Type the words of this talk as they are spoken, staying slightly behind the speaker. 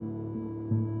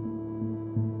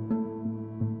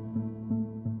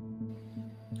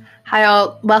Hi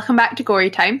all, welcome back to Gory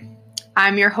Time.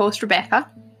 I'm your host Rebecca.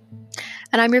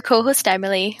 And I'm your co-host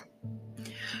Emily.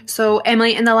 So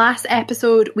Emily, in the last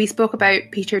episode we spoke about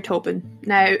Peter Tobin.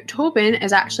 Now Tobin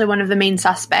is actually one of the main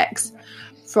suspects,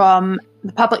 from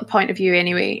the public point of view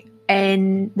anyway,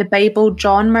 in the Bible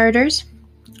John murders.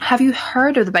 Have you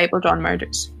heard of the Bible John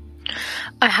murders?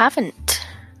 I haven't.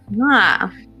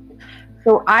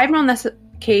 So I've known this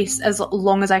case as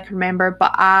long as I can remember,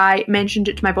 but I mentioned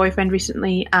it to my boyfriend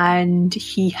recently and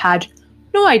he had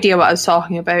no idea what I was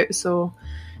talking about, so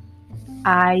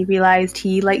I realised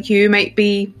he, like you, might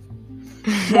be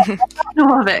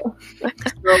know of it.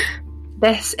 So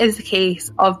this is the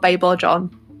case of Bible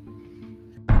John.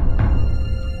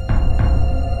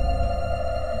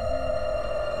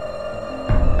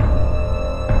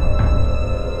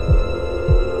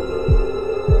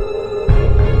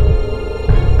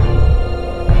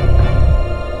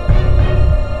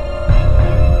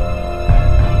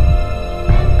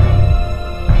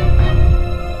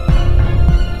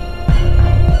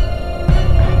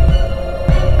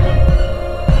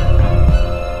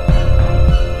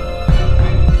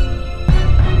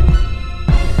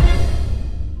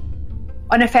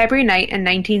 On a February night in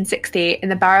 1968 in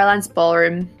the Barrowlands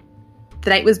Ballroom, the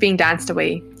night was being danced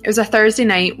away. It was a Thursday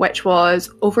night, which was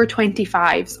over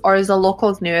 25s, or as the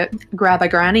locals knew it, Grab a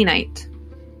Granny night.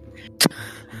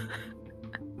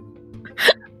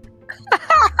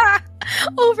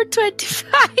 Over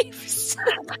 25s.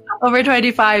 Over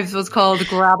 25s was called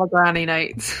Grab a Granny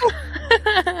night.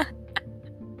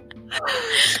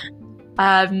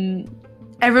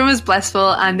 Everyone was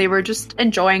blissful and they were just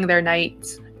enjoying their night.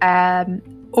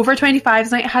 Over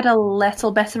 25's night had a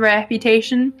little bit of a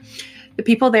reputation. The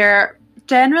people there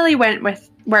generally weren't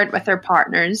with their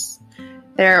partners.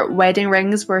 Their wedding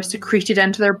rings were secreted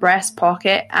into their breast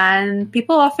pocket, and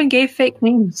people often gave fake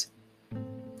names.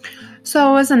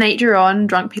 So as the night drew on,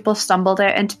 drunk people stumbled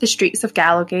out into the streets of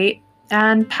Gallowgate,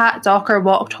 and Pat Docker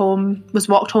was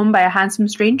walked home by a handsome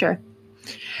stranger.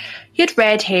 He had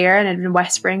red hair and had been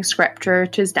whispering scripture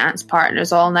to his dance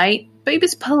partners all night, but he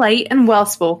was polite and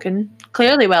well-spoken,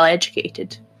 clearly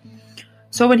well-educated.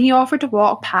 So when he offered to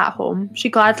walk Pat home, she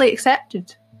gladly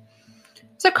accepted. It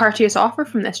was a courteous offer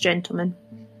from this gentleman.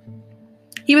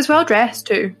 He was well-dressed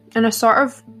too, in a sort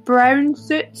of brown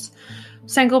suit,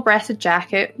 single-breasted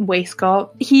jacket,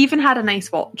 waistcoat. He even had a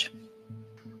nice watch.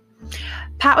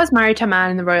 Pat was married to a man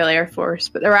in the Royal Air Force,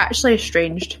 but they were actually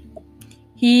estranged.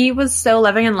 He was still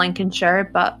living in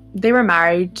Lincolnshire, but they were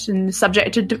married and the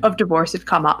subject of divorce had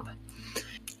come up.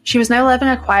 She was now living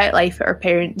a quiet life at her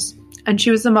parents', and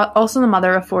she was also the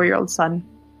mother of a 4-year-old son.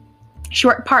 She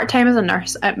worked part-time as a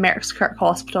nurse at Merckskirk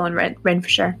Hospital in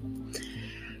Renfrewshire.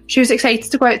 She was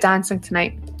excited to go out dancing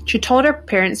tonight. She told her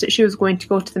parents that she was going to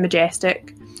go to the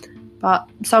Majestic, but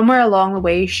somewhere along the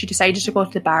way she decided to go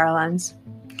to the Barrowlands.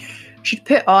 She'd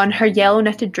put on her yellow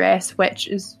knitted dress, which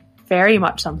is very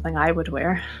much something I would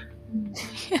wear.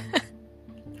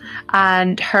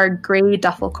 And her grey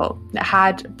duffel coat that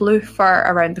had blue fur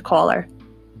around the collar.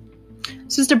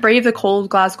 This was to brave the cold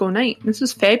Glasgow night. This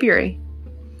was February.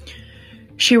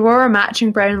 She wore her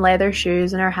matching brown leather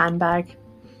shoes in her handbag.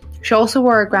 She also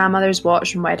wore her grandmother's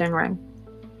watch and wedding ring.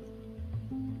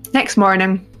 Next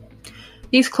morning,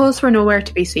 these clothes were nowhere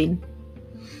to be seen.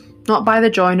 Not by the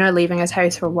joiner leaving his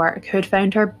house for work, who had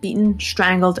found her beaten,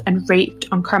 strangled and raped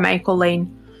on Carmichael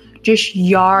Lane, just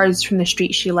yards from the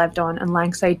street she lived on in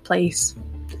Langside Place.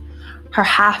 Her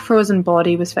half-frozen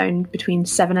body was found between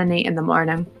 7 and 8 in the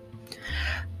morning.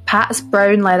 Pat's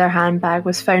brown leather handbag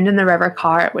was found in the River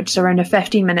Cart, which is around a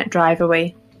 15-minute drive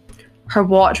away. Her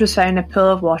watch was found in a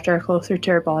pool of water closer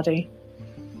to her body.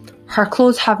 Her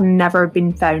clothes have never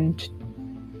been found.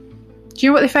 Do you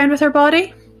know what they found with her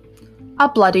body? A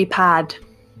bloody pad.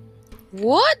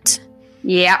 What?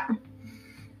 Yeah.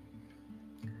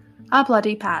 A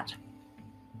bloody pad.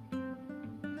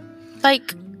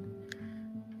 Like...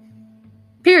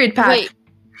 Period pad. Wait.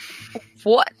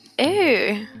 What?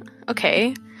 Ew.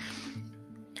 Okay.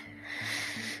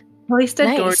 Police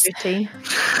did door Nice. duty.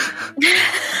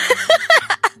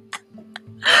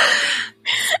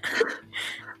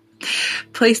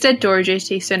 Police did door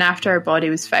duty soon after her body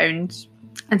was found,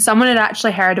 and someone had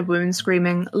actually heard a woman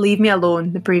screaming, "Leave me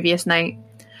alone," the previous night.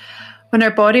 When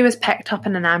her body was picked up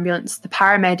in an ambulance, the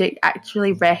paramedic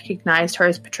actually recognised her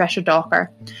as Patricia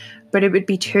Docker, but it would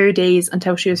be 2 days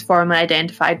until she was formally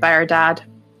identified by her dad.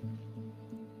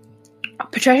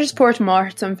 Patricia's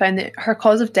post-mortem found that her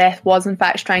cause of death was in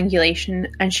fact strangulation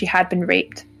and she had been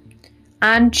raped.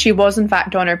 And she was in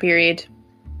fact on her period.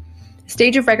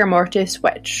 stage of rigor mortis,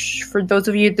 which, for those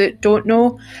of you that don't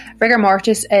know, rigor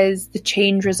mortis is the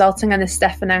change resulting in the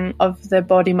stiffening of the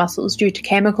body muscles due to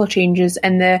chemical changes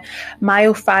in the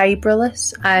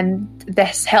myofibrillus, and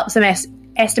this helps them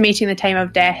estimating the time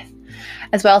of death,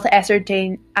 as well to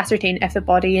ascertain if the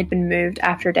body had been moved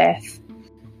after death.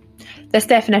 This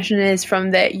definition is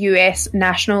from the US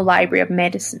National Library of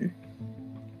Medicine.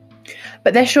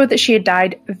 But this showed that she had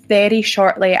died very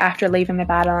shortly after leaving the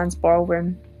Barrowlands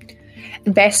ballroom.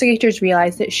 Investigators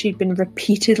realised that she'd been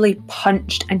repeatedly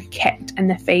punched and kicked in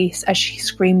the face as she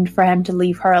screamed for him to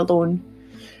leave her alone.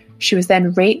 She was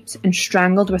then raped and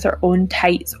strangled with her own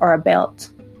tights or a belt.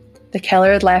 The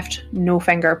killer had left no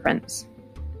fingerprints.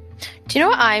 Do you know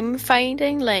what I'm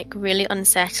finding really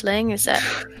unsettling is that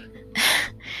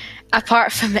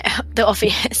apart from the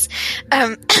obvious,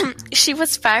 she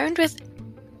was found with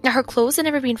her clothes had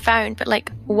never been found, but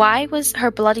why was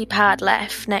her bloody pad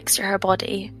left next to her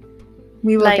body?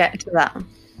 We will get to that.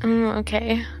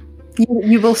 Okay.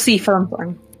 You will see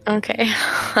something. Okay.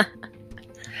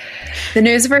 The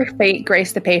news of her fate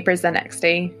graced the papers the next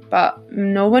day, but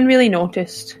no one really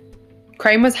noticed.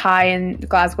 Crime was high in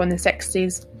Glasgow in the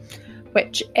 60s,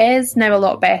 which is now a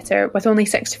lot better, with only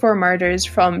 64 murders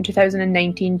from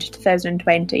 2019 to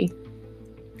 2020.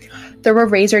 There were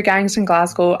razor gangs in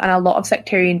Glasgow and a lot of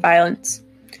sectarian violence.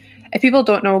 If people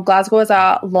don't know, Glasgow has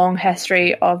a long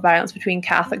history of violence between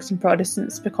Catholics and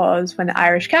Protestants because when the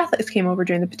Irish Catholics came over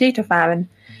during the potato famine,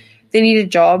 they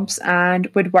needed jobs and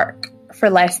would work for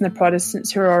less than the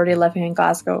Protestants who were already living in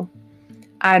Glasgow.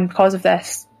 And because of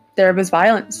this, there was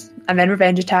violence and then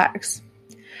revenge attacks.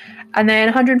 And then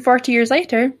 140 years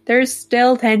later, there's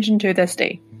still tension to this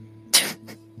day.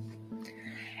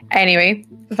 Anyway,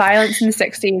 violence in the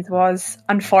 60s was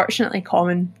unfortunately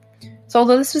common. So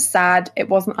although this was sad, it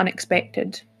wasn't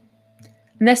unexpected.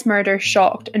 And this murder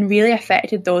shocked and really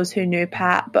affected those who knew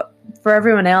Pat, but for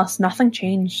everyone else, nothing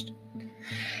changed.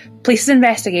 Police's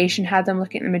investigation had them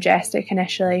looking at the Majestic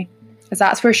initially, as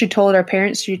that's where she told her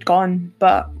parents she'd gone,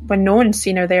 but when no one'd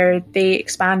seen her there, they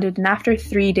expanded, and after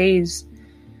 3 days,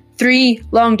 3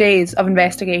 long days of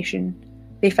investigation,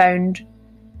 they found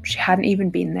she hadn't even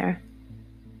been there.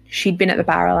 She'd been at the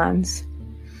Barrowlands.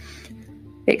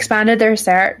 They expanded their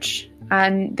search,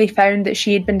 and they found that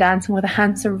she had been dancing with a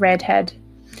handsome redhead.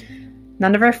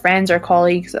 None of her friends or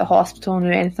colleagues at the hospital knew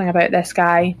anything about this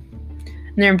guy,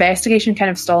 and their investigation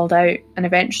kind of stalled out, and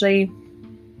eventually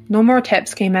no more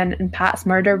tips came in and Pat's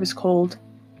murder was cold.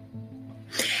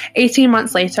 18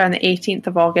 months later, on the 18th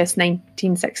of August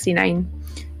 1969,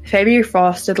 February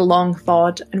frost had long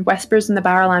thawed, and whispers in the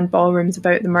Barrowland ballrooms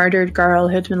about the murdered girl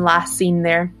who had been last seen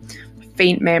there, a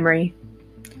faint memory.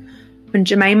 When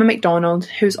Jemima MacDonald,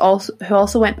 who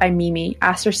also went by Mimi,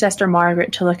 asked her sister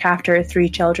Margaret to look after her 3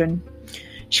 children,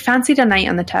 she fancied a night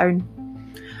on the town.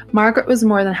 Margaret was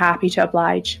more than happy to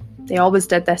oblige. They always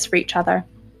did this for each other.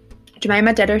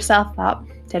 Jemima did herself up,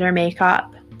 did her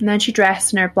makeup, and then she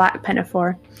dressed in her black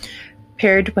pinafore,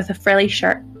 paired with a frilly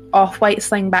shirt, off-white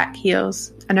slingback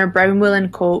heels, and her brown woolen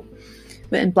coat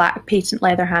and black patent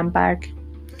leather handbag.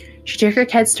 She took her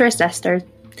kids to her sister.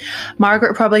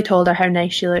 Margaret probably told her how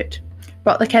nice she looked,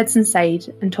 brought the kids inside,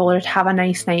 and told her to have a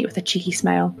nice night with a cheeky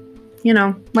smile. You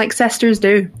know, like sisters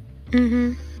do.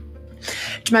 Mm-hmm.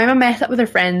 Jemima met up with her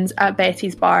friends at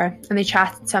Betty's bar, and they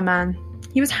chatted to a man.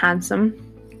 He was handsome,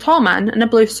 tall man in a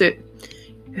blue suit,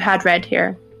 who had red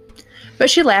hair. But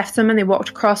she left him and they walked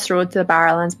across the road to the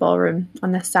Barrowlands ballroom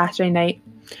on this Saturday night,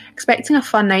 expecting a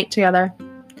fun night together.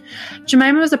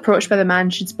 Jemima was approached by the man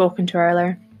she'd spoken to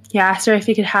earlier. He asked her if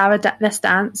he could have this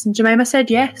dance, and Jemima said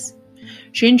yes.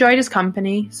 She enjoyed his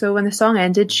company, so when the song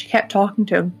ended, she kept talking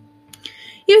to him.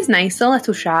 He was nice, a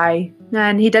little shy,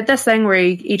 and he did this thing where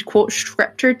he'd quote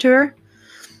scripture to her.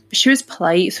 She was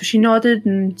polite, so she nodded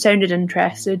and sounded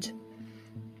interested.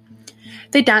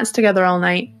 They danced together all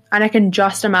night, and I can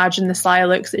just imagine the sly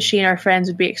looks that she and her friends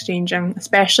would be exchanging,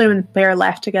 especially when the pair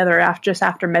left together just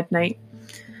after midnight.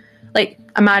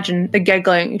 Imagine the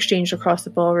giggling exchanged across the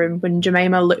ballroom when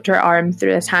Jemima looked her arm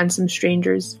through this handsome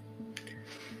stranger's.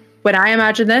 When I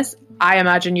imagine this, I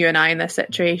imagine you and I in this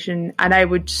situation, and I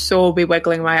would so be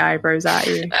wiggling my eyebrows at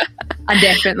you. And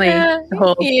definitely the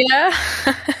whole, yeah.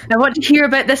 I want to hear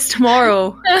about this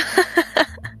tomorrow.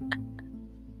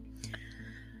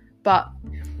 But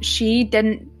she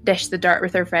didn't dish the dirt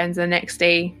with her friends the next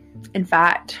day. In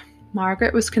fact,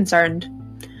 Margaret was concerned.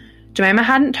 Jemima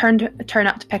hadn't turned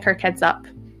up to pick her kids up.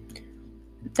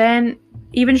 Then,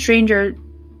 even stranger,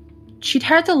 she'd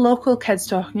heard the local kids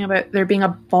talking about there being a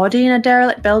body in a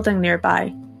derelict building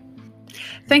nearby.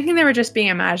 Thinking they were just being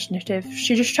imaginative,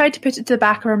 she just tried to put it to the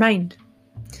back of her mind.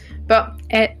 But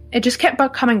it just kept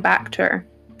coming back to her.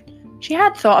 She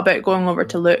had thought about going over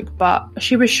to look, but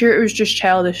she was sure it was just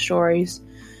childish stories.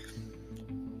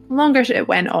 The longer it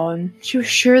went on, she was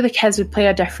sure the kids would play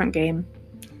a different game.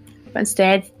 But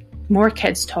instead, more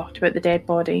kids talked about the dead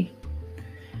body.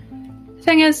 The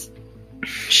thing is,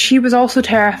 she was also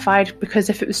terrified because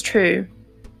if it was true,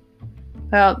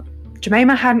 well,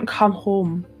 Jemima hadn't come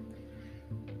home.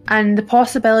 And the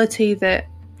possibility that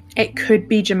it could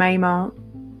be Jemima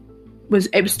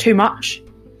was too much.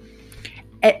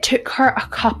 It took her a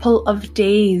couple of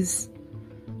days.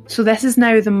 So this is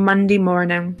now the Monday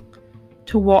morning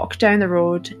to walk down the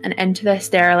road and into this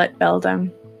derelict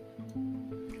building.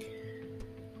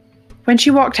 When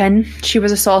she walked in, she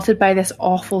was assaulted by this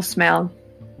awful smell,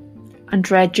 and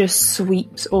dread just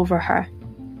sweeps over her.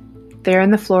 There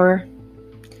on the floor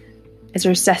is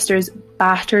her sister's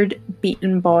battered,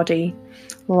 beaten body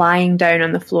lying down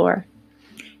on the floor.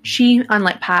 She,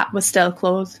 unlike Pat, was still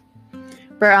clothed,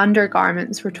 but her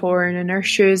undergarments were torn and her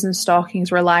shoes and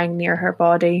stockings were lying near her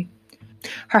body.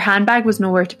 Her handbag was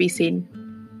nowhere to be seen.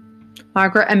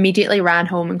 Margaret immediately ran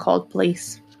home and called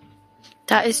police.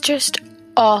 That is just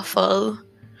awful.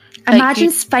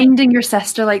 Imagine finding your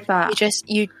sister like that.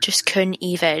 You just couldn't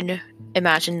even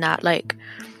imagine that. Like,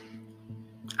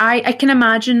 I can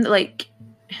imagine, like,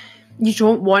 you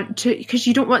don't want to, because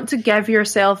you don't want to give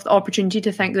yourself the opportunity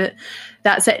to think that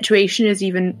that situation is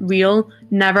even real.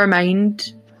 Never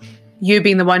mind you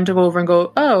being the one to go over and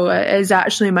go, oh, it is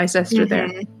actually my sister there.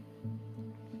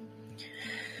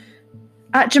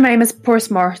 At Jemima's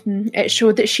post-mortem, it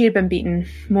showed that she had been beaten,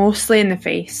 mostly in the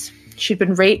face. She'd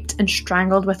been raped and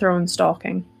strangled with her own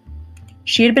stocking.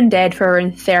 She had been dead for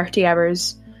around 30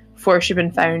 hours before she'd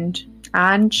been found,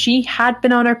 and she had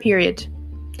been on her period.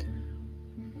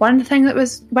 One thing that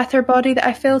was with her body that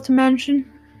I failed to mention,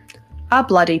 a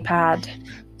bloody pad.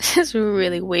 This is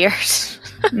really weird.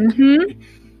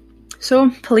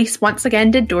 So, police once again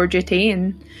did door duty,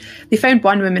 and they found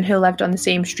one woman who lived on the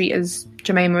same street as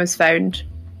Jemima was found.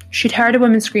 She'd heard a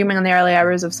woman screaming in the early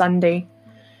hours of Sunday,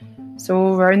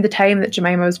 so around the time that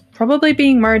Jemima was probably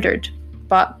being murdered.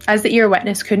 But as the ear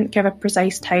witness couldn't give a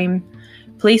precise time,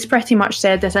 police pretty much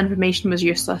said this information was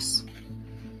useless.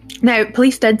 Now,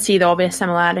 police did see the obvious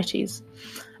similarities.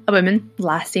 A woman,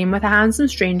 last seen with a handsome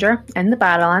stranger in the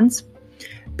Barrowlands,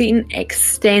 beaten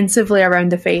extensively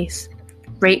around the face,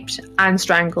 raped and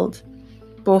strangled.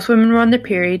 Both women were on their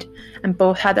period and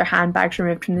both had their handbags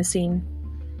removed from the scene.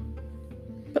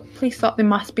 But police thought they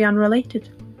must be unrelated.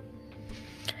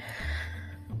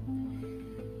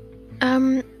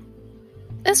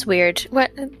 That's weird.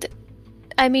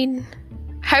 I mean,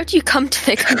 how do you come to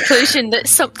the conclusion that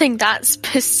something that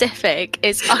specific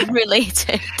is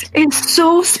unrelated? It's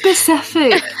so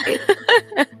specific.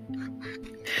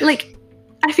 Like,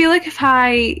 I feel like if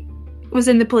I was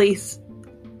in the police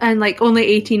and like only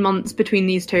 18 months between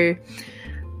these two,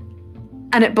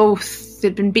 and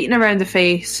they'd been beaten around the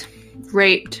face,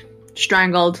 raped,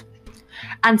 strangled,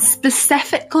 and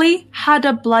specifically had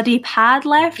a bloody pad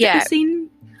left at the scene.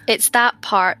 It's that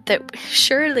part that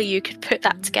surely you could put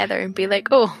that together and be like,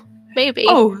 oh, maybe.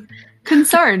 Oh,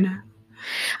 concern.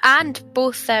 And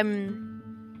both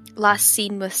last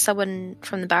seen with someone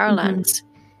from the Barrowlands.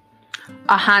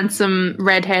 A handsome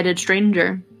red-headed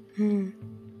stranger.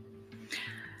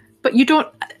 But you don't,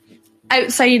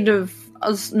 outside of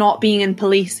us not being in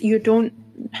police, you don't,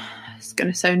 it's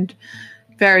going to sound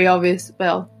very obvious,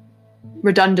 well,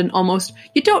 redundant almost,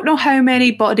 you don't know how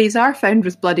many bodies are found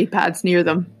with bloody pads near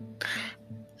them.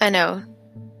 I know.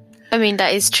 I mean,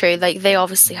 that is true. Like, they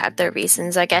obviously had their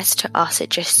reasons. I guess to us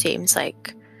it just seems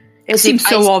like... It seems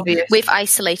so obvious. We've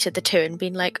isolated the two and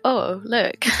been like, oh,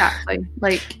 look. Exactly.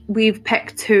 Like, we've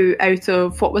picked two out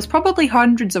of what was probably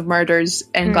hundreds of murders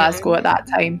in Glasgow at that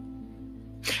time.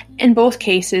 In both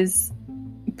cases,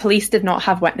 police did not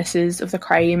have witnesses of the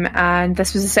crime, and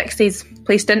this was the 60s.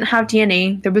 Police didn't have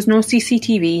DNA, there was no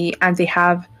CCTV, and they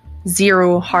have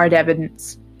zero hard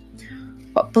evidence.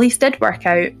 What police did work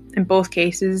out in both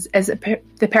cases is that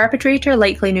the perpetrator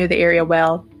likely knew the area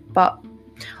well, but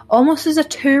almost as a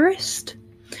tourist.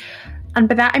 And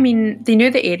by that I mean they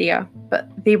knew the area, but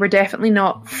they were definitely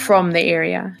not from the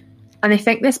area. And I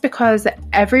think this because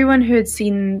everyone who had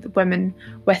seen the women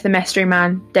with the mystery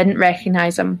man didn't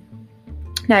recognise him.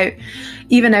 Now,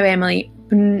 even now, Emily,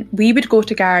 when we would go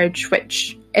to Garage,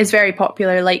 which is very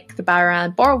popular, like the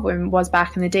Barrowland Ballroom was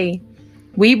back in the day,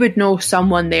 we would know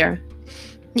someone there.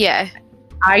 Yeah.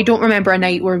 I don't remember a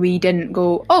night where we didn't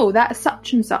go, oh, that's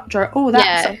such and such, or oh,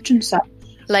 that's such and such.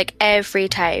 Like, every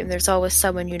time, there's always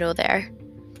someone you know there.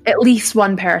 At least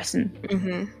one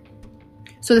person.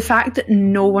 So the fact that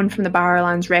no one from the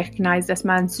Barrowlands recognised this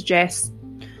man suggests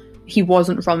he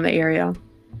wasn't from the area.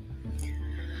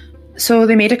 So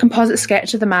they made a composite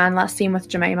sketch of the man last seen with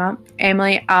Jemima.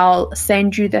 Emily, I'll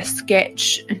send you this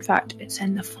sketch. In fact, it's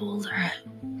in the folder.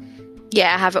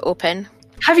 Yeah, I have it open.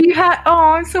 Have you had...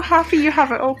 Oh, I'm so happy you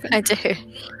have it open. I do.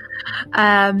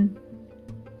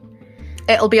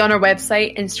 It'll be on our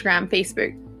website, Instagram,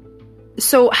 Facebook.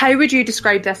 So how would you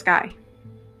describe this guy?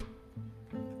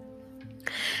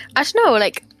 I don't know,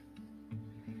 like...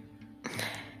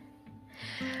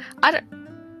 I don't...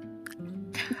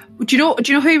 Do you know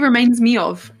who he reminds me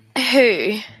of?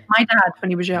 Who? My dad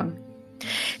when he was young.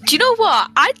 Do you know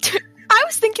what? I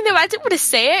was thinking that I didn't want to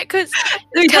say it because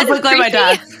he does look like my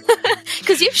dad.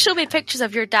 Because you've shown me pictures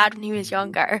of your dad when he was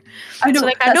younger. I know. So,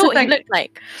 like, I know what he looked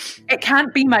like. It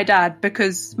can't be my dad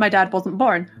because my dad wasn't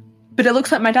born, but it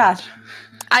looks like my dad.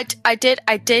 I did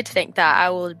think that,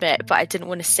 I will admit, but I didn't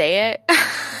want to say it.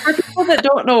 For people that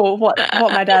don't know what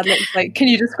my dad looks like, can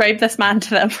you describe this man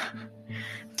to them?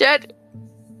 Dad,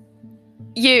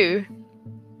 you.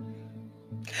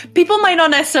 People might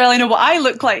not necessarily know what I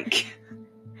look like.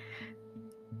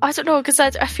 I don't know, because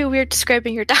I feel weird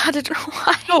describing your dad. I don't know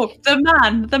why. No, the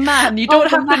man. You don't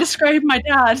have to describe my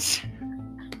dad.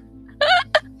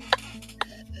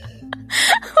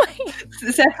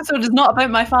 This episode is not about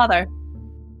my father.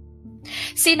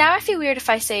 See, now I feel weird if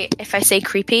I say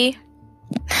creepy,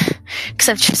 because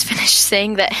I've just finished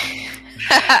saying that.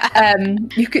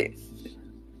 You could.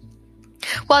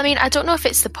 Well, I mean, I don't know if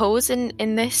it's the pose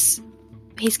in this.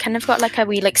 He's kind of got like a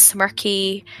wee, like,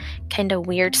 smirky, kind of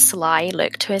weird, sly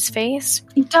look to his face.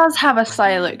 He does have a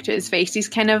sly look to his face. He's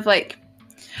kind of like...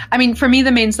 I mean, for me,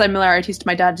 the main similarities to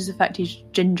my dad is the fact he's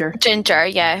ginger. Ginger,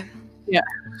 yeah. Yeah.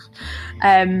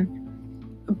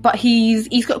 But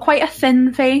he's got quite a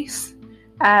thin face,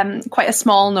 quite a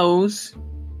small nose,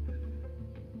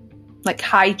 like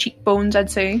high cheekbones, I'd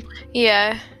say.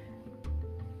 Yeah.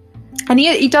 And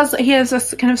he has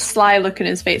this kind of sly look in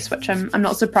his face, which I'm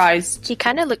not surprised. He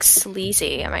kind of looks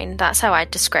sleazy. I mean, that's how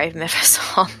I'd describe him if I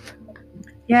saw him.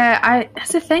 Yeah,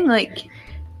 that's the thing. Like,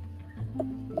 I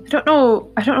don't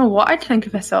know what I'd think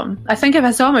if I saw him. I think if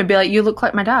I saw him, I'd be like, "You look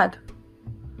like my dad."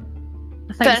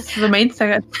 I think that's the main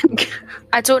thing I think.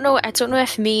 I don't know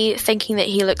if me thinking that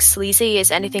he looks sleazy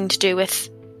is anything to do with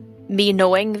me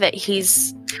knowing that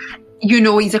he's. You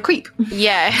know he's a creep.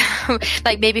 Yeah.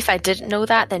 Like, maybe if I didn't know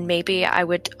that, then maybe I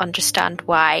would understand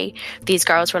why these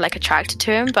girls were, like, attracted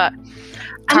to him, but and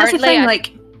that's the thing,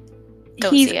 like,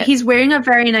 he's wearing a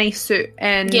very nice suit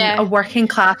in a working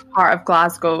class part of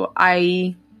Glasgow.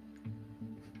 I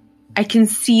can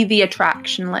see the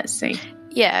attraction, let's say.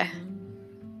 Yeah.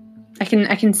 I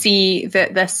can see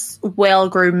that this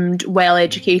well-groomed,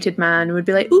 well-educated man would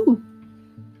be like, ooh,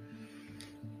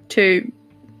 to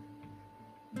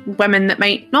women that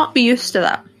might not be used to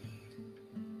that.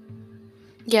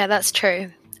 Yeah, that's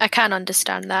true. I can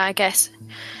understand that, I guess.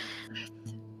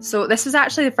 So this is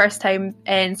actually the first time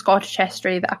in Scottish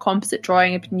history that a composite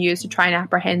drawing had been used to try and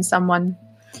apprehend someone.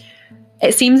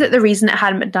 It seems that the reason it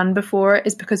hadn't been done before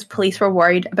is because police were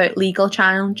worried about legal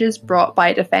challenges brought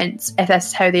by defence if this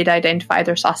is how they'd identify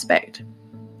their suspect.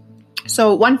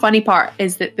 So one funny part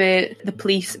is that the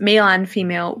police, male and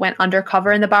female, went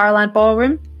undercover in the Barrowland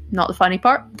Ballroom. Not the funny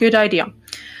part. Good idea.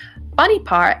 Funny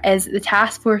part is the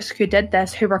task force who did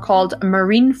this, who were called a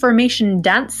Marine Formation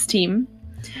Dance Team,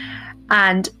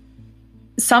 and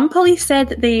some police said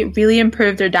that they really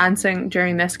improved their dancing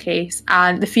during this case,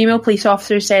 and the female police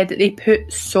officer said that they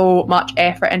put so much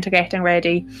effort into getting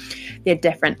ready. They had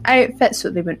different outfits so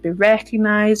they wouldn't be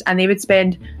recognised, and they would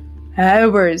spend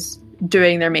hours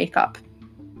doing their makeup.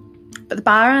 But the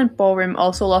Barrowland Ballroom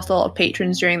also lost a lot of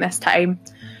patrons during this time.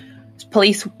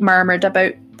 Police murmured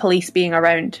about police being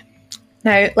around.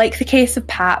 Now, like the case of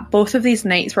Pat, both of these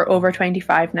nights were over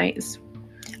 25 nights.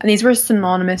 And these were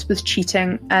synonymous with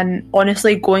cheating, and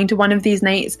honestly, going to one of these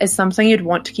nights is something you'd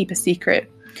want to keep a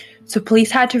secret. So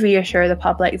police had to reassure the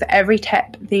public that every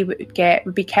tip they would get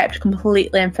would be kept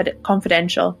completely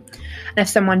confidential. And if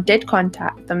someone did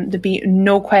contact them, there'd be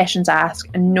no questions asked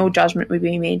and no judgment would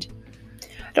be made.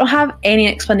 I don't have any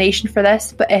explanation for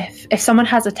this, but if someone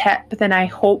has a tip, then I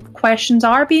hope questions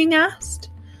are being asked,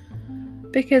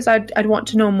 because I'd want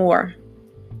to know more.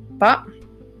 But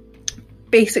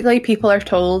basically, people are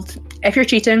told, if you're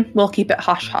cheating, we'll keep it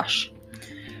hush-hush.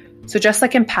 So just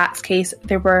like in Pat's case,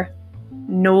 there were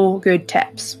no good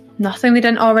tips. Nothing they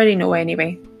didn't already know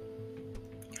anyway.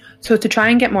 So to try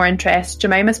and get more interest,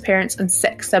 Jemima's parents and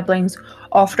 6 siblings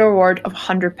offered a reward of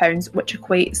 £100, which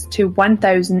equates to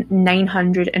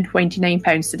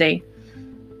 £1,929 today.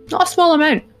 Not a small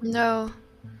amount. No.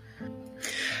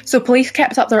 So police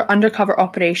kept up their undercover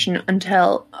operation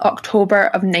until October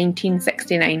of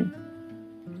 1969,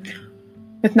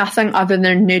 with nothing other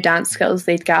than new dance skills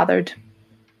they'd gathered.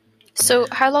 So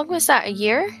how long was that? A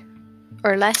year?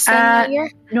 Or less than a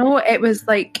year? No, it was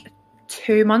like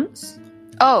 2 months.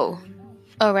 Oh,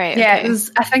 right. Yeah, okay.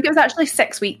 I think it was actually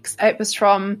 6 weeks. It was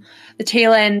from the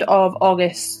tail end of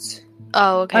August.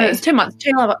 Oh, okay. It was 2 months,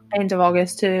 tail end of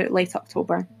August to late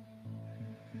October.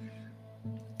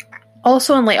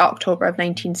 Also in late October of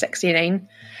 1969,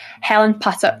 Helen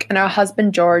Puttock and her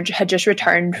husband George had just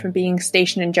returned from being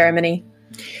stationed in Germany.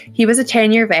 He was a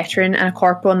 10-year veteran and a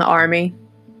corporal in the army.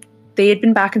 They had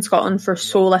been back in Scotland for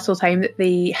so little time that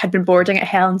they had been boarding at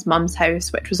Helen's mum's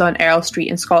house, which was on Earl Street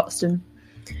in Scotstoun,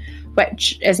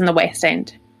 which is in the West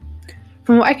End.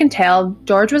 From what I can tell,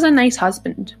 George was a nice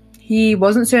husband. He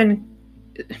wasn't super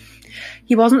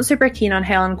keen on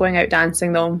Helen going out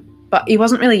dancing though, but he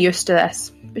wasn't really used to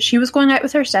this. But she was going out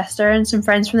with her sister and some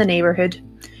friends from the neighbourhood.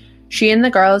 She and the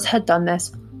girls had done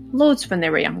this loads when they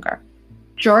were younger.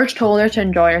 George told her to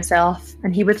enjoy herself,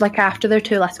 and he would look after their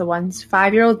 2 little ones,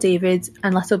 5-year-old David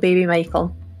and little baby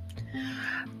Michael.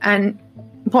 And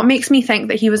what makes me think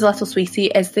that he was a little sweetie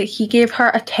is that he gave her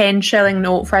a 10-shilling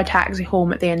note for a taxi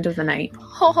home at the end of the night.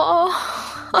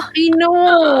 Oh, I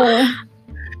know!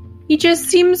 He just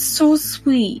seems so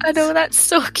sweet. I know, that's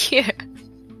so cute.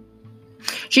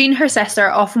 Jean, her sister,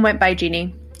 often went by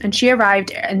Jeannie, and she arrived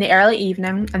in the early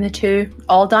evening, and the two,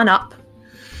 all done up.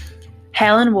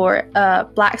 Helen wore a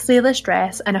black sleeveless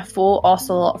dress and a faux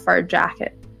ocelot fur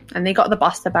jacket, and they got the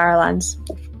bus to Barrowlands.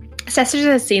 Sisters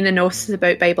had seen the notices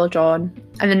about Bible John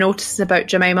and the notices about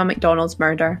Jemima MacDonald's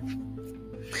murder.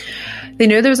 They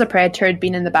knew there was a predator had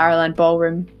been in the Barrowland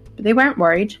ballroom, but they weren't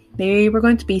worried. They were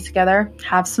going to be together,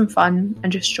 have some fun,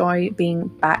 and just enjoy being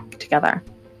back together.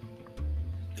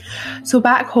 So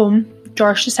back home,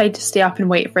 George decided to stay up and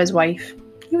wait for his wife.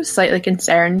 He was slightly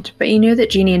concerned, but he knew that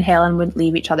Jeannie and Helen wouldn't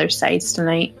leave each other's sides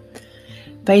tonight.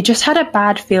 But he just had a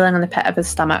bad feeling in the pit of his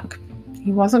stomach.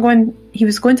 He was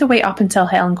going to wait up until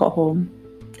Helen got home.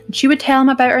 And she would tell him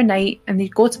about her night and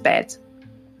they'd go to bed.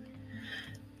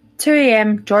 2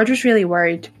 a.m, George was really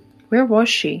worried. Where was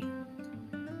she?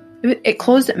 It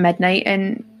closed at midnight,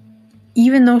 and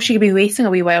even though she could be waiting a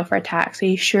wee while for a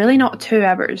taxi, surely not 2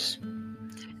 hours.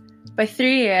 By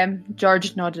 3 a.m,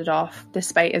 George nodded off,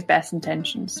 despite his best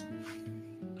intentions.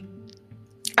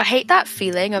 I hate that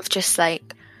feeling of just,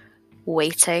 like,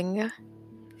 waiting.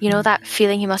 You know, that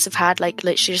feeling he must have had, like,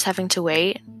 literally just having to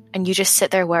wait, and you just sit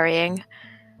there worrying.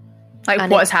 Like,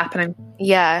 what is happening?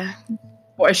 Yeah.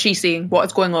 What is she seeing? What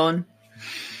is going on?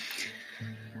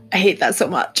 I hate that so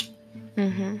much.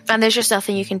 Mm-hmm. And there's just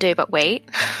nothing you can do but wait.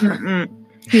 You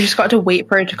just got to wait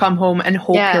for her to come home and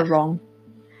hope you're wrong.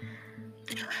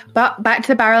 But back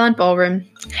to the Barrowland ballroom,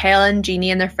 Helen, Jeannie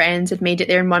and their friends had made it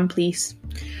there in one piece.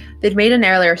 They'd made an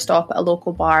earlier stop at a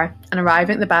local bar and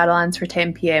arriving at the Barrowlands for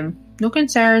 10 p.m. No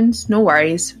concerns, no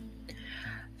worries.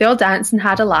 They all danced and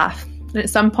had a laugh, and at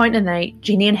some point in the night,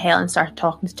 Jeannie and Helen started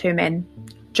talking to 2 men,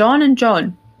 John and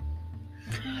John.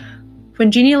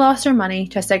 When Jeannie lost her money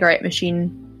to a cigarette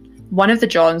machine, one of the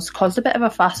Johns caused a bit of a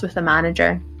fuss with the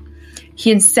manager.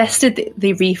 He insisted that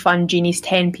they refund Jeannie's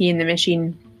 10p in the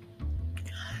machine.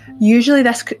 Usually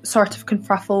this sort of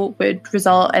kerfuffle would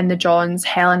result in the Johns,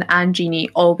 Helen and Jeannie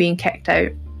all being kicked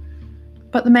out.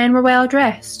 But the men were well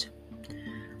dressed.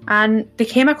 And they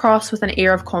came across with an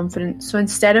air of confidence, so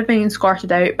instead of being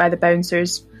escorted out by the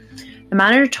bouncers, the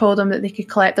manager told them that they could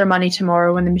collect their money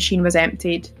tomorrow when the machine was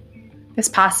emptied. This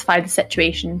pacified the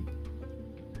situation.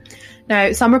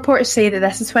 Now, some reporters say that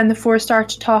this is when the 4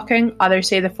 started talking, others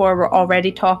say the 4 were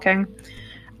already talking,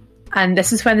 and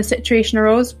this is when the situation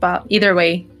arose, but either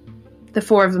way, the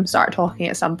 4 of them started talking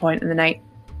at some point in the night.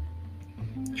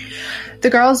 The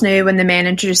girls knew when the men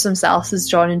introduced themselves as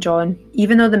John and John,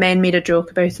 even though the men made a joke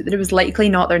about it, that it was likely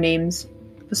not their names.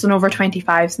 It was an over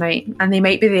 25s night, and they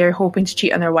might be there hoping to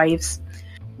cheat on their wives.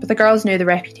 But the girls knew the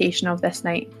reputation of this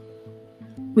night.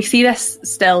 We see this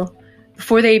still,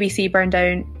 before the ABC burned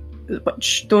down,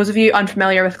 which those of you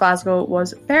unfamiliar with Glasgow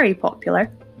was very popular.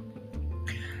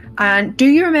 And do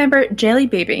you remember Jelly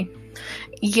Baby?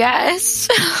 Yes.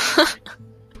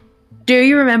 Do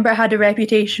you remember it had a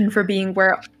reputation for being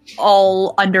where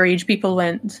all underage people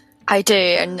went? I do,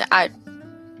 and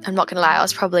I'm not going to lie, I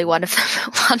was probably one of them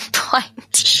at one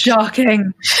point.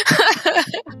 Shocking.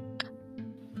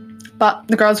 But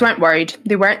the girls weren't worried.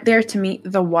 They weren't there to meet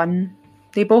the one.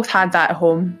 They both had that at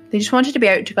home. They just wanted to be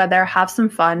out together, have some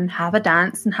fun, have a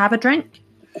dance, and have a drink.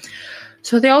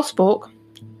 So they all spoke.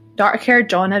 Dark-haired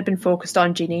John had been focused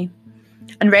on Jeannie,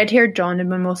 and red-haired John had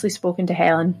been mostly spoken to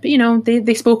Helen. But, you know,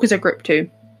 they spoke as a group too.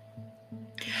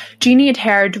 Jeannie had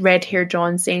heard red-haired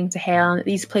John saying to Helen that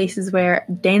these places were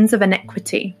dens of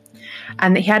iniquity,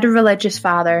 and that he had a religious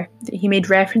father. He made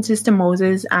references to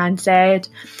Moses and said,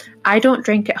 "I don't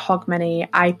drink at Hogmanay,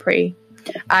 I pray."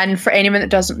 And for anyone that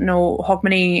doesn't know,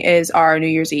 Hogmanay is our New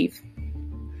Year's Eve.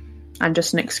 And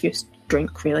just an excuse to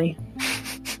drink, really.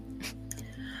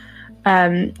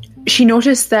 She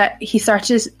noticed that he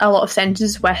started a lot of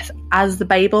sentences with, "as the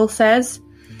Bible says."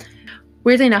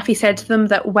 Weirdly enough, he said to them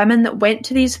that women that went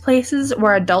to these places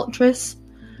were adulterous.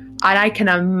 And I can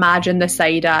imagine the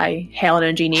side eye Helen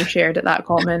and Jeannie shared at that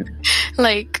comment.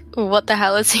 Like, what the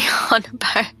hell is he on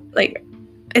about? Like,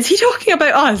 is he talking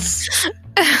about us?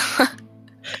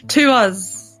 To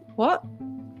us. What?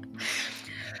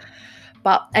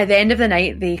 But at the end of the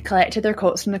night, they collected their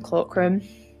coats from the cloakroom.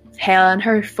 Helen,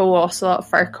 her faux ocelot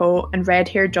fur coat, and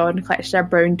red-haired John collected a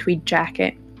brown tweed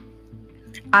jacket.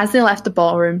 As they left the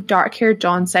ballroom, dark-haired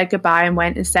John said goodbye and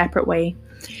went his separate way.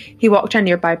 He walked to a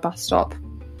nearby bus stop.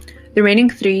 The remaining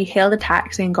three hailed a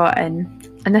taxi and got in.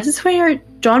 And this is where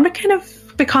John kind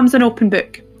of becomes an open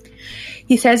book.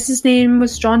 He says his name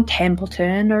was John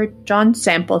Templeton or John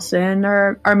Sempleson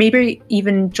or maybe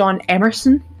even John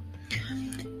Emerson.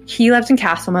 He lived in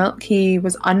Castlemilk. He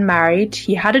was unmarried.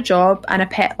 He had a job and a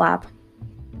pet lab.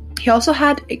 He also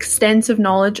had extensive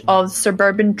knowledge of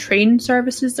suburban train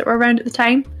services that were around at the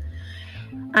time.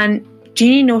 And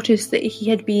Jeannie noticed that he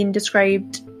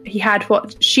had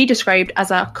what she described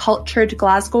as a cultured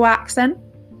Glasgow accent.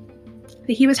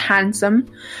 That he was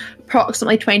handsome,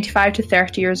 approximately 25 to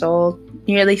 30 years old,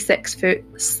 nearly 6 foot,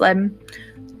 slim,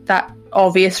 that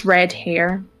obvious red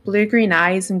hair, blue-green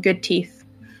eyes and good teeth.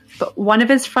 But one of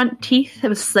his front teeth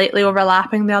was slightly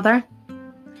overlapping the other.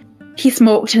 He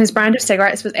smoked and his brand of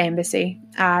cigarettes was Embassy,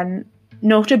 and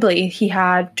notably he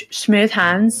had smooth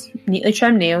hands, neatly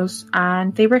trimmed nails,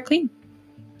 and they were clean.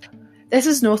 This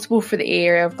is notable for the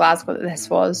area of Glasgow that this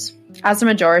was. As a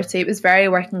majority, it was very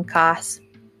working class.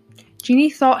 Jeannie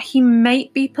thought he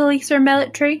might be police or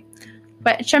military,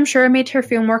 which I'm sure made her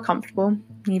feel more comfortable,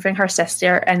 leaving her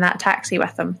sister in that taxi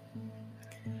with him.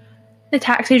 The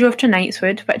taxi drove to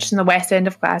Knightswood, which is in the west end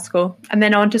of Glasgow, and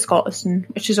then on to Scotlandton,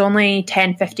 which is only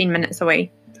 10-15 minutes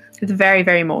away, at the very,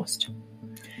 very most.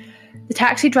 The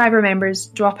taxi driver remembers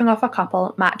dropping off a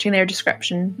couple matching their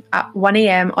description at 1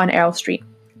 a.m. on Earl Street,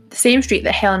 the same street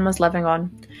that Helen was living on,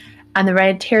 and the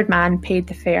red-haired man paid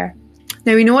the fare.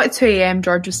 Now we know at 2 a.m.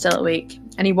 George was still awake,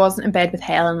 and he wasn't in bed with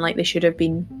Helen like they should have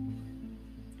been.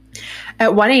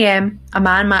 At 1 a.m, a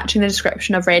man matching the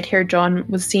description of red-haired John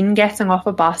was seen getting off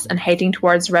a bus and heading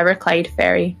towards River Clyde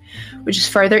Ferry, which is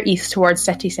further east towards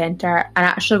city centre and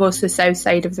actually goes to the south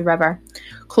side of the river,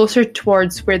 closer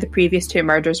towards where the previous two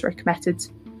murders were committed.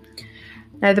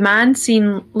 Now the man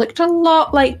seen looked a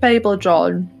lot like Bible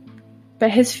John,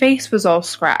 but his face was all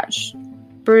scratched,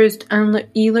 bruised, and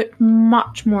he looked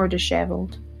much more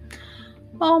dishevelled,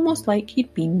 almost like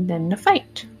he'd been in a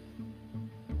fight.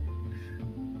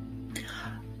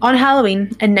 On Halloween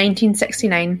in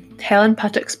 1969, Helen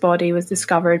Puttock's body was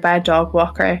discovered by a dog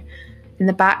walker in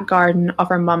the back garden of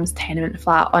her mum's tenement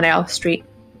flat on Earl Street.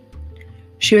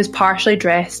 She was partially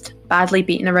dressed, badly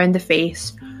beaten around the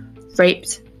face,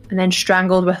 raped, and then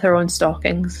strangled with her own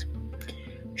stockings.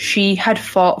 She had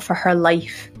fought for her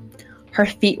life. Her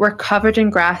feet were covered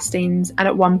in grass stains, and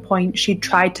at one point she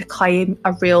tried to climb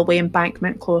a railway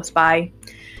embankment close by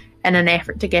in an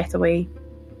effort to get away.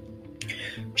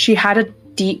 She had a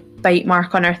deep bite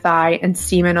mark on her thigh and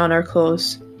semen on her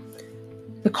clothes.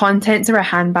 The contents of her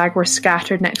handbag were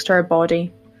scattered next to her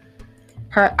body.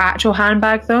 Her actual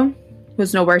handbag, though,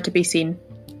 was nowhere to be seen.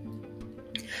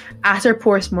 At her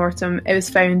post-mortem, it was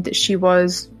found that she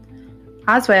was,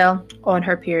 as well, on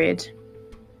her period.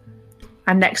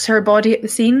 And next to her body at the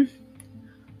scene,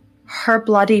 her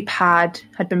bloody pad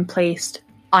had been placed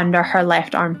under her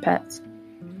left armpit.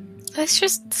 That's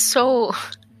just so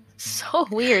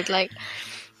weird. Like,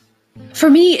 for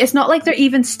me, it's not like they're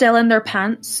even still in their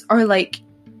pants or like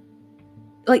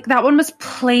that one was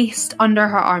placed under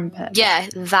her armpit. Yeah,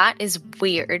 that is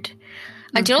weird.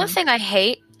 And do you know the thing I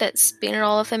hate that's been in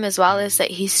all of them as well is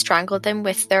that he strangled them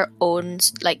with their own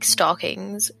like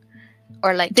stockings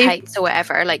or like tights or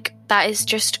whatever. Like, that is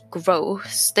just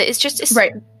gross. That is just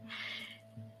right.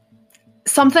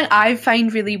 Something I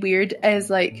find really weird is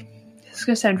like, this is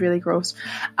gonna sound really gross.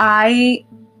 I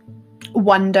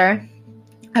wonder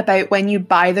about when you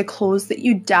buy the clothes that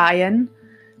you die in.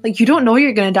 Like, you don't know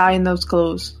you're going to die in those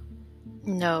clothes.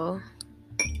 No.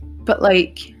 But,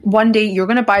 like, one day you're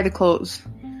going to buy the clothes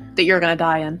that you're going to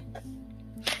die in.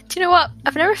 Do you know what?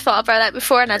 I've never thought about that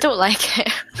before and I don't like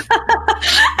it.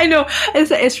 I know.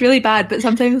 It's really bad, but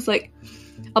sometimes, like,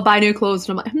 I'll buy new clothes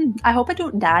and I'm like, I hope I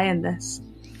don't die in this.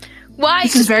 Why?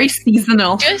 This is very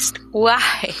seasonal. Just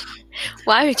why?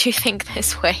 Why would you think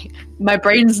this way? My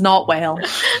brain's not well.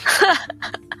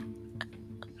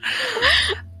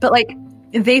 But like,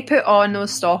 they put on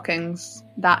those stockings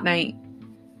that night,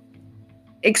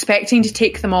 expecting to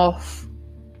take them off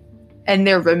in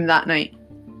their room that night.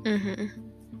 Mm-hmm.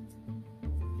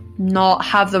 Not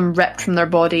have them ripped from their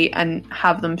body and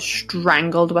have them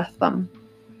strangled with them.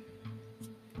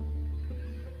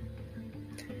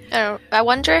 I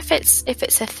wonder if it's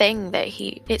a thing that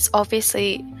it's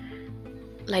obviously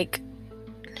like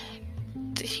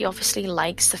he obviously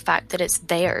likes the fact that it's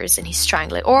theirs and he's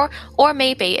strangling, or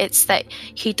maybe it's that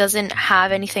he doesn't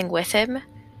have anything with him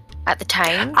at the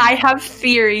time. I have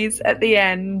theories at the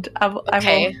end. I will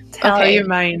tell you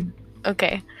mine.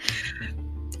 Okay.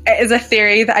 It is a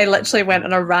theory that I literally went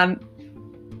on a rant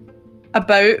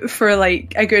about for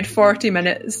like a good 40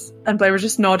 minutes, and Blair was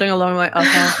just nodding along like,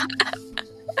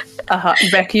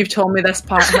 Becky, you've told me this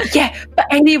part. I'm like, yeah, but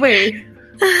anyway.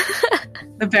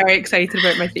 I'm very excited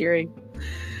about my theory.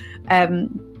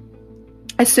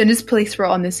 As soon as police were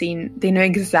on the scene, they knew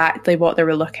exactly what they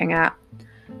were looking at.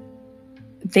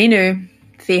 They knew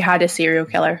they had a serial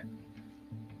killer.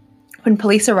 When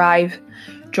police arrive,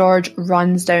 George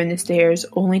runs down the stairs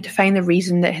only to find the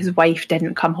reason that his wife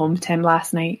didn't come home to him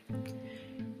last night.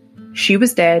 She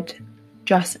was dead,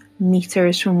 just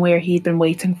meters from where he'd been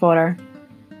waiting for her.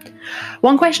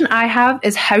 One question I have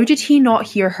is, how did he not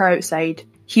hear her outside?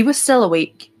 He was still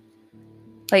awake.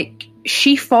 Like,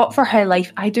 she fought for her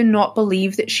life. I do not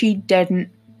believe that she didn't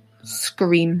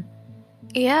scream.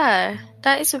 Yeah,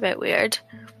 that is a bit weird.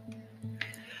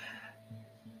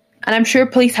 And I'm sure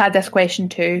police had this question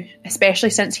too, especially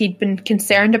since he'd been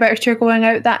concerned about her going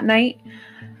out that night.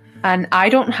 And I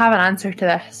don't have an answer to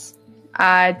this.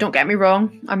 Don't get me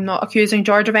wrong, I'm not accusing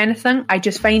George of anything. I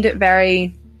just find it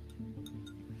very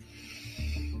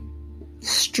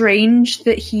strange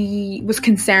that he was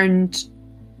concerned,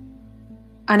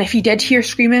 and if he did hear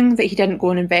screaming, that he didn't go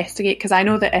and investigate. Because I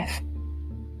know that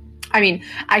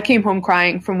I came home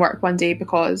crying from work one day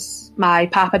because my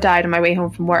papa died on my way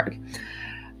home from work,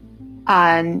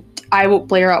 and I woke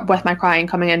Blair up with my crying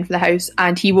coming in for the house,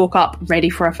 and he woke up ready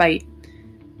for a fight.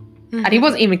 Mm-hmm. And he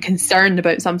wasn't even concerned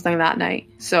about something that night.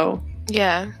 So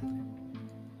yeah,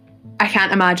 I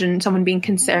can't imagine someone being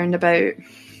concerned about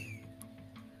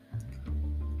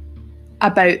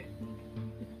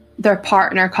their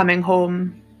partner coming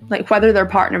home, like whether their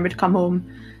partner would come home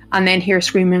and then hear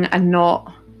screaming and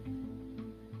not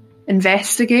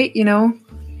investigate, you know?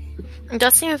 It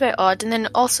does seem a bit odd. And then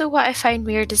also what I find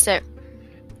weird is that,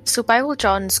 so Bible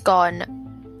John's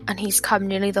gone and he's come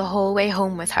nearly the whole way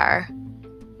home with her,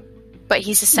 but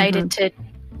he's decided to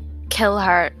kill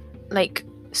her like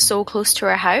so close to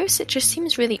her house. It just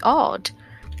seems really odd.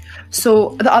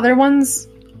 So the other ones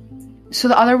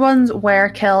were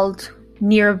killed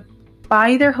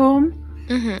nearby their home,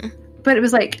 but it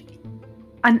was like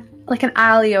an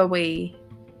alley away.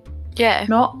 Yeah,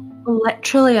 not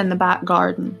literally in the back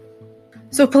garden.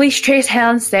 So police trace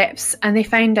Helen's steps and they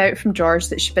find out from George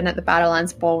that she'd been at the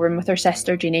Barrowlands ballroom with her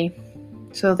sister Jeannie.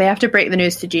 So they have to break the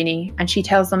news to Jeannie, and she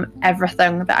tells them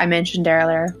everything that I mentioned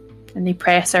earlier, and they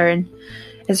press her, and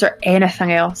is there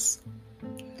anything else?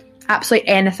 Absolutely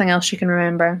anything else you can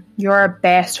remember. You're our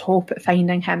best hope at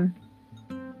finding him.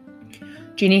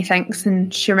 Jeannie thinks,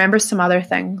 and she remembers some other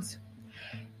things.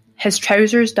 His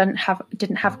trousers didn't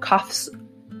have cuffs,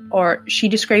 or she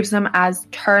describes them as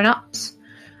turn-ups.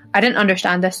 I didn't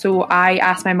understand this, so I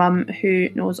asked my mum, who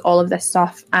knows all of this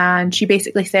stuff, and she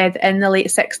basically said in the late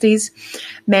 60s,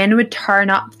 men would turn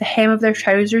up the hem of their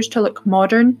trousers to look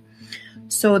modern.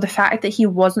 So the fact that he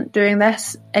wasn't doing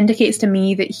this indicates to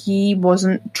me that he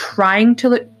wasn't trying to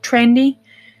look trendy.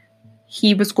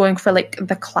 He was going for like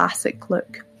the classic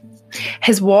look.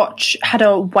 His watch had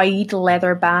a wide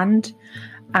leather band,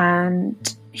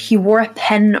 and he wore a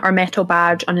pin or metal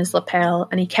badge on his lapel,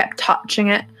 and he kept touching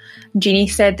it. Jeannie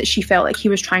said that she felt like he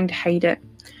was trying to hide it.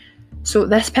 So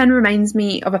this pin reminds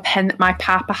me of a pin that my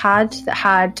papa had that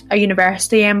had a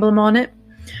university emblem on it.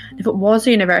 If it was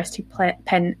a university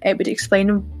pin, it would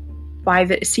explain why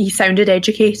he sounded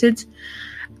educated.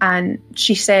 And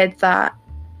she said that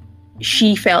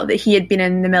she felt that he had been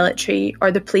in the military or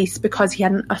the police because he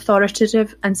had an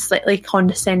authoritative and slightly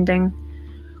condescending,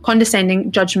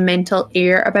 judgmental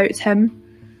air about him.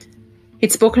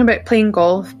 He'd spoken about playing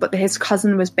golf, but that his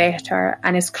cousin was better,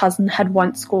 and his cousin had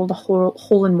once scored a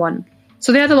hole-in-one.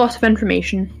 So they had a lot of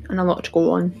information and a lot to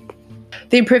go on.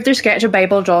 They improved their sketch of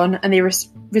Bible John, and they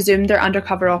resumed their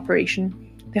undercover operation.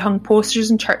 They hung posters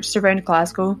in churches around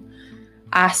Glasgow.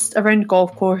 asked around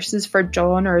golf courses for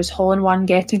John or his hole-in-one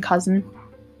getting cousin.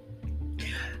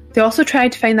 They also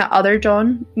tried to find that other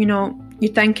John. You know,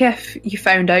 you'd think if you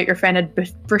found out your friend had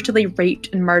brutally raped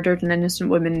and murdered an innocent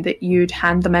woman that you'd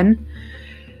hand them in.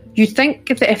 You'd think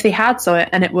that if they had saw it,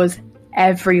 and it was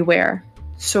everywhere.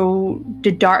 So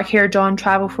did dark-haired John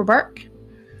travel for work?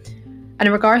 And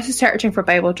in regards to searching for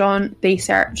Bible John, they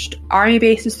searched army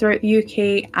bases throughout the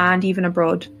UK and even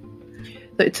abroad.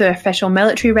 Looked to official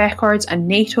military records and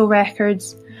NATO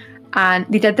records. And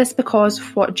they did this because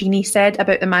of what Jeannie said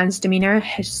about the man's demeanour,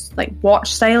 his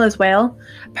watch style as well.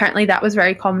 Apparently that was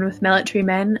very common with military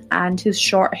men, and his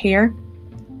short hair.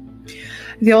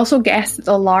 They also guessed that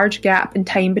the large gap in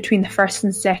time between the first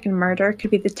and second murder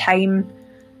could be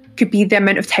the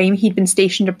amount of time he'd been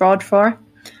stationed abroad for.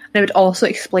 And it would also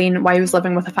explain why he was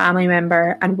living with a family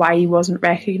member and why he wasn't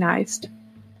recognised.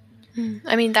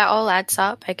 I mean, that all adds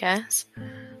up, I guess.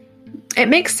 It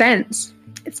makes sense.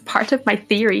 It's part of my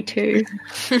theory too.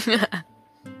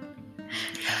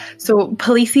 So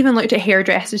police even looked at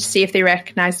hairdressers to see if they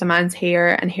recognised the man's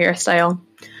hair and hairstyle.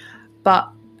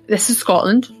 But this is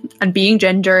Scotland, and being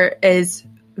ginger is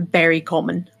very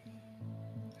common.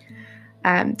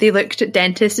 They looked at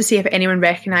dentists to see if anyone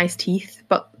recognised teeth,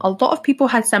 but a lot of people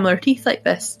had similar teeth like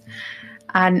this.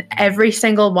 And every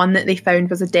single one that they found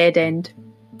was a dead end.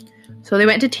 So they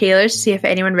went to tailors to see if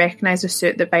anyone recognised the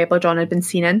suit that Bible John had been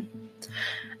seen in.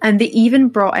 And they even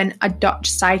brought in a Dutch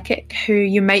psychic who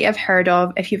you might have heard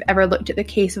of if you've ever looked at the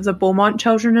case of the Beaumont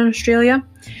children in Australia.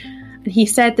 And he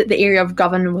said that the area of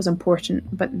Govan was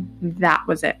important, but that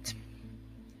was it.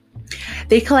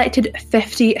 They collected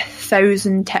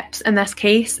 50,000 tips in this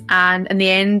case, and in the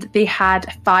end they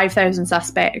had 5,000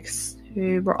 suspects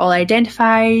who were all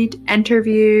identified,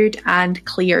 interviewed and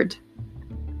cleared.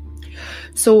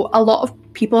 So a lot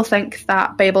of people think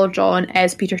that Bible John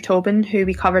is Peter Tobin, who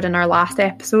we covered in our last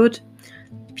episode.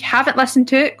 If you haven't listened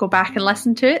to it, go back and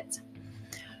listen to it.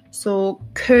 So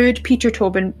could Peter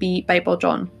Tobin be Bible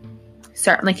John?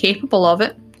 Certainly capable of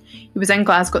it. He was in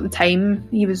Glasgow at the time.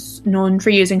 He was known for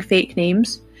using fake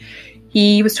names.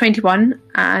 He was 21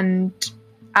 and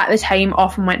at the time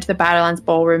often went to the Barrowlands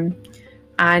ballroom,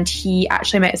 and he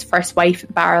actually met his first wife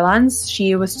at Barrowlands.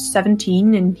 She was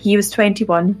 17 and he was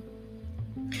 21.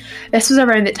 This was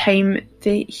around the time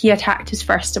that he attacked his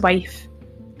first wife,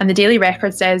 and the Daily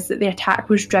Record says that the attack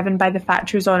was driven by the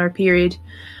Thatcher's Honour period,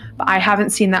 but I haven't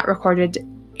seen that recorded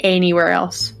anywhere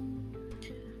else.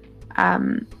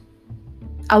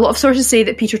 A lot of sources say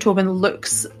that Peter Tobin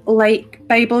looks like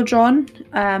Bible John.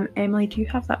 Emily, do you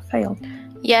have that file?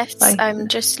 Yes, I'm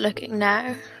just looking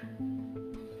now.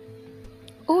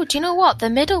 Oh, do you know what? The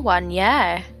middle one,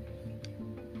 yeah.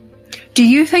 Do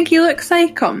you think he looks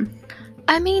like him?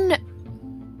 I mean,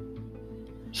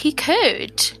 he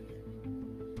could.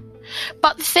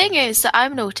 But the thing is that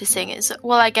I'm noticing is,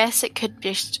 well, I guess it could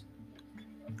just...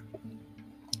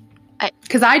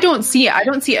 Because I don't see it. I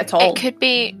don't see it at all. It could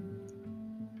be...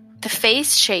 The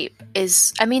face shape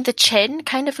is... I mean, the chin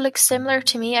kind of looks similar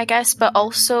to me, I guess, but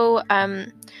also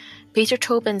Peter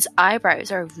Tobin's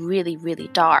eyebrows are really, really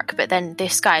dark, but then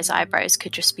this guy's eyebrows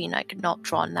could just be not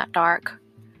drawn that dark.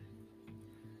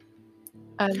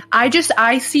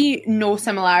 I see no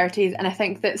similarities, and I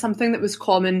think that something that was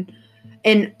common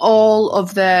in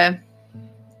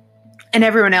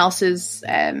everyone else's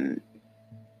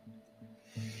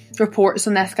reports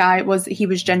on this guy was that he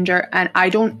was ginger, and I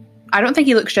don't think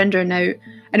he looks ginger now.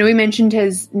 I know we mentioned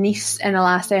his niece in the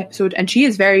last episode, and she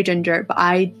is very ginger, but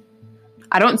I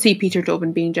don't see Peter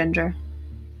Tobin being ginger.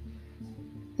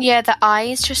 Yeah, the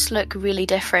eyes just look really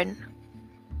different.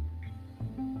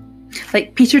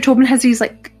 Like, Peter Tobin has these,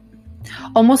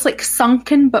 almost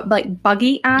sunken but,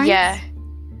 buggy eyes. Yeah.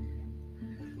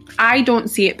 I don't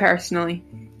see it personally.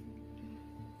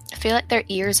 I feel like their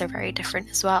ears are very different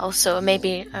as well, so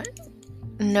maybe...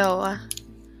 no.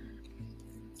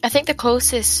 I think the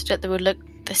closest that they would look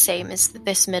the same is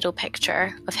this middle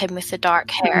picture of him with the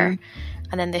dark hair,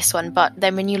 and then this one. But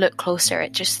then when you look closer,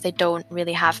 they don't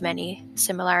really have many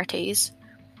similarities.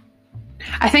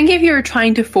 I think if you were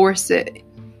trying to force it...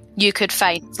 You could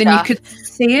find then stuff. You could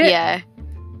see it. Yeah.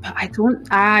 But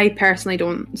I personally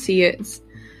don't see it.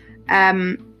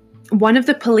 One of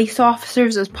the police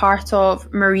officers, as part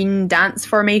of Marine Dance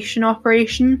Formation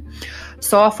operation,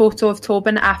 saw a photo of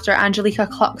Tobin after Angelica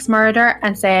Cluck's murder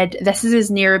and said, "This is as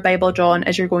near a Bible John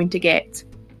as you're going to get."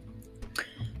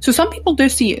 So some people do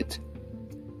see it.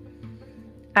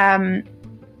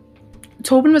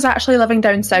 Tobin was actually living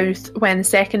down south when the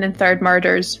second and third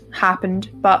murders happened,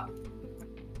 but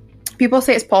people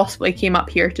say it's possible he came up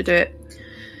here to do it.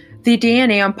 The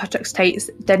DNA on Puttock's tights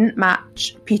didn't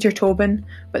match Peter Tobin,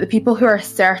 but the people who are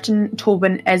certain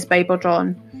Tobin is Bible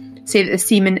John say that the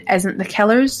semen isn't the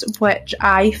killer's, which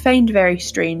I find very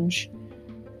strange.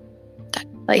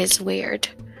 That is weird.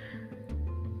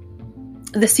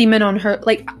 The semen on her,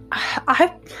 like,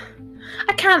 I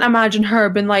can't imagine her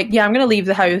being like, yeah, I'm going to leave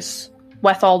the house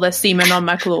with all this semen on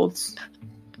my clothes.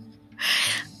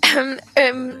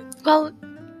 Well,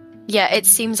 yeah, it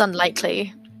seems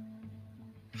unlikely.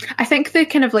 I think the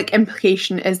kind of like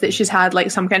implication is that she's had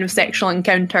like some kind of sexual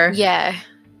encounter. Yeah.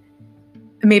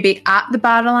 Maybe at the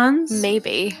Barrowlands.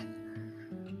 Maybe.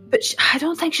 But I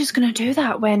don't think she's going to do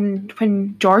that when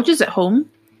George is at home.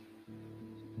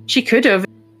 She could have.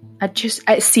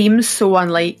 It seems so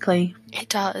unlikely. It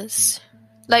does.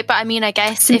 Like, but I mean, I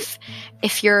guess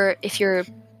if you're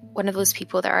one of those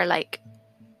people that are like,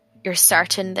 you're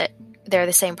certain that they're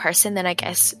the same person, then I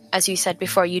guess, as you said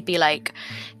before, you'd be like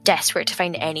desperate to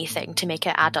find anything to make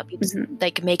it add up. You'd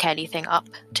like make anything up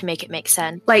to make it make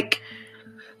sense. Like,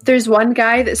 there's one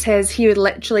guy that says he would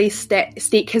literally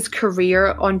stake his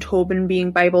career on Tobin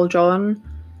being Bible John,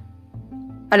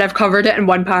 and I've covered it in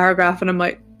one paragraph, and I'm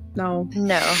like, no.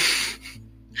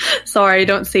 Sorry,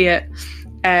 don't see it.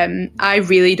 I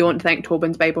really don't think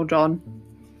Tobin's Bible John.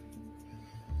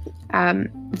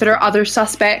 There are other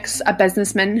suspects, a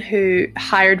businessman who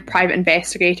hired private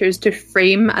investigators to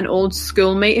frame an old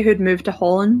schoolmate who'd moved to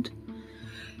Holland.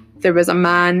 There was a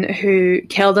man who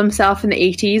killed himself in the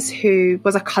 80s who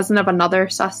was a cousin of another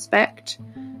suspect.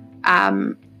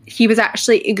 He was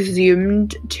actually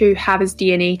exhumed to have his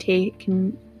DNA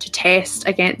taken to test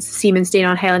against semen stain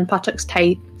on Helen Puttock's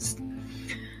tights.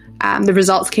 The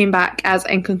results came back as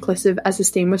inconclusive as the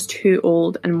stain was too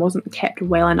old and wasn't kept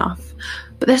well enough.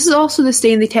 But this is also the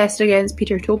stain they tested against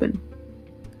Peter Tobin.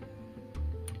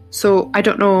 So I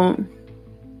don't know,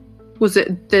 was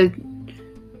it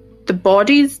the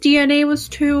body's DNA was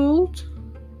too old?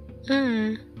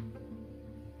 I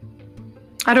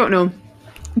don't know.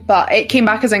 But it came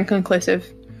back as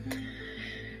inconclusive.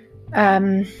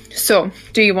 So,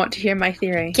 do you want to hear my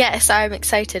theory? Yes, I'm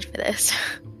excited for this.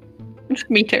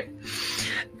 Me too.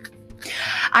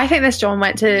 I think this John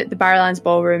went to the Barrowlands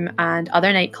Ballroom and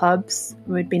other nightclubs,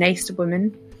 would be nice to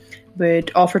women, would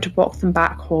offer to walk them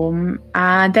back home,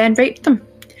 and then raped them.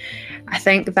 I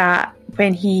think that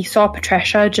when he saw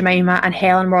Patricia, Jemima and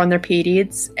Helen were on their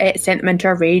periods, it sent them into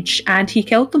a rage and he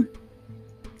killed them.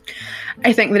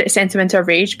 I think that it sent him into a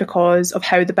rage because of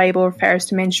how the Bible refers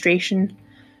to menstruation.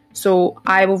 So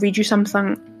I will read you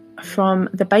something from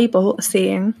the Bible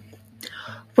saying,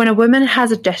 "When a woman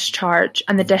has a discharge,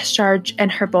 and the discharge in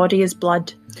her body is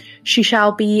blood, she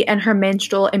shall be in her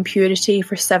menstrual impurity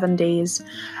for 7 days,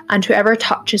 and whoever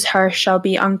touches her shall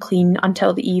be unclean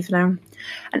until the evening.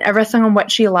 And everything on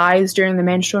which she lies during the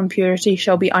menstrual impurity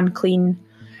shall be unclean.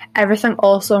 Everything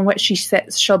also on which she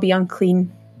sits shall be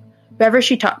unclean. Whoever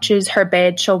she touches, her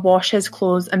bed shall wash his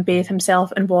clothes and bathe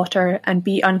himself in water, and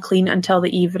be unclean until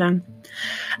the evening.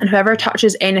 And whoever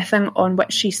touches anything on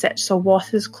which she sits shall wash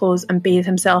his clothes and bathe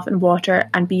himself in water,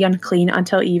 and be unclean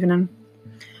until evening.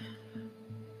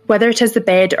 Whether it is the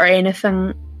bed or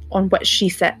anything on which she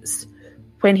sits,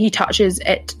 when he touches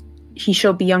it, he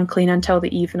shall be unclean until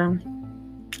the evening."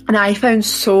 And I found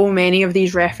so many of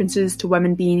these references to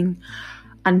women being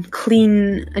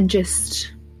unclean and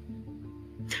just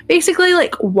basically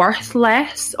like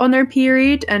worthless on their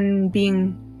period and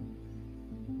being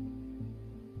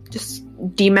just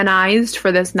demonized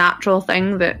for this natural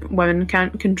thing that women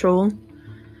can't control.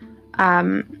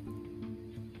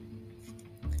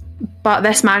 But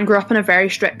this man grew up in a very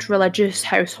strict religious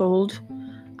household,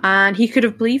 and he could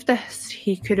have believed this.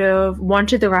 He could have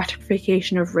wanted the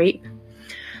gratification of rape.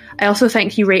 I also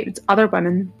think he raped other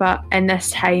women, but in this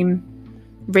time,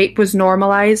 rape was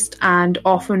normalised, and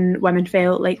often women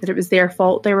felt like that it was their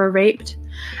fault they were raped.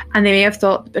 And they may have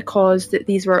thought because that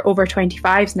these were over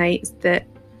 25s nights that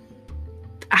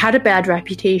had a bad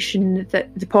reputation,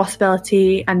 that the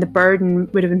possibility and the burden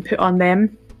would have been put on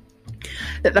them,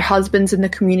 that their husbands in the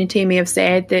community may have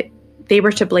said that they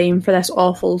were to blame for this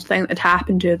awful thing that had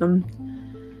happened to them.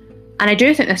 And I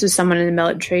do think this was someone in the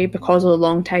military because of the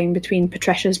long time between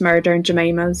Patricia's murder and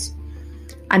Jemima's,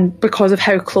 and because of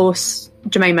how close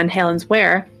Jemima and Helen's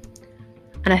were.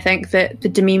 And I think that the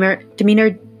demeanour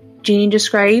Jeannie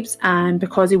describes, and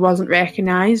because he wasn't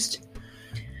recognised,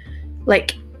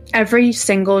 like every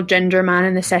single ginger man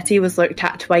in the city was looked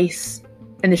at twice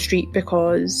in the street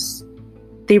because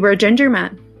they were a ginger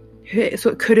man.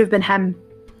 So it could have been him.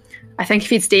 I think if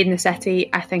he'd stayed in the city,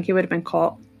 I think he would have been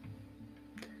caught.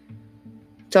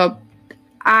 So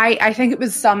I think it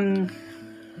was some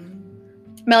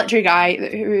military guy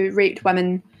who raped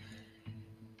women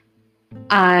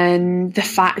And the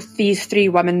fact these 3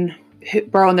 women who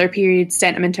were on their periods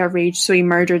sent him into a rage, so he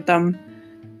murdered them.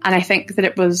 And I think that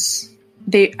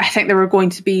I think they were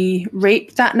going to be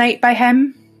raped that night by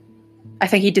him. I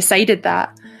think he decided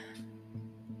that.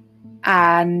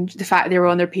 And the fact they were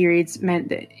on their periods meant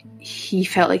that he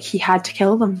felt like he had to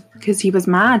kill them because he was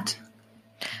mad.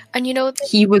 And you know,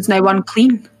 he was now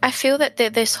unclean. I feel that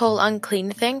this whole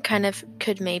unclean thing kind of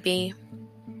could maybe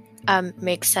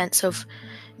make sense of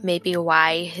maybe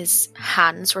why his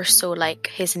hands were so, like,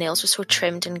 his nails were so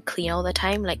trimmed and clean all the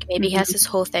time. Like, maybe he has this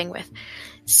whole thing with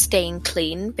staying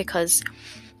clean because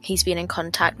he's been in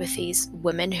contact with these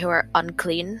women who are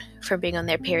unclean from being on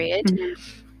their period.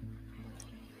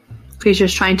 He's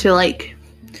just trying to, like,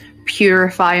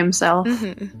 purify himself.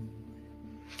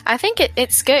 I think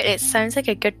it's good. It sounds like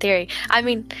a good theory. I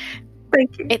mean,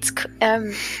 thank you. It's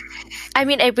I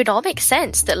mean, it would all make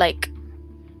sense that, like,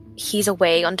 he's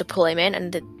away on deployment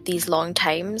and these long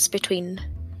times between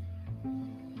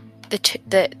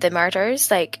the murders,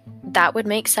 like, that would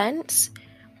make sense.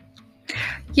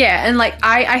 Yeah, and, like,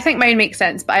 I think mine makes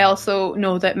sense, but I also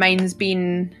know that mine is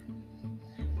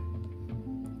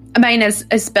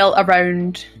built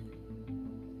around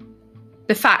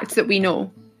the facts that we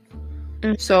know.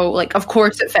 So, like, of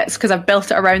course it fits because I've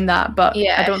built it around that, but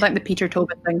I don't think the Peter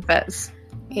Tobin thing fits.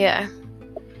 Yeah.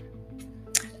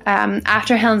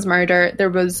 After Helen's murder, there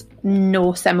was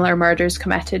no similar murders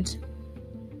committed.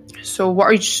 So,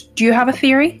 do you have a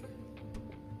theory?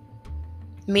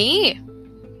 Me?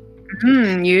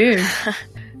 You.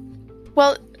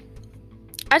 Well,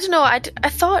 I don't know. I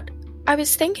thought, I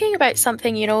was thinking about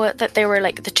something, you know, that they were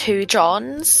like the 2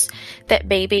 Johns, that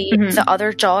maybe the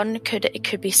other John it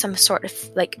could be some sort of,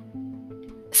 like,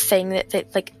 thing that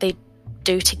they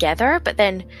do together, but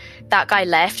then that guy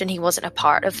left and he wasn't a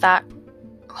part of that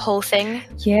whole thing.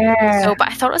 Yeah. So, but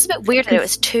I thought it was a bit weird that it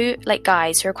was 2, like,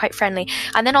 guys who are quite friendly,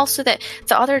 and then also that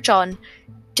the other John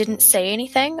didn't say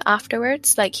anything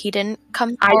afterwards. Like, he didn't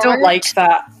come forward. I don't like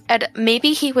that. And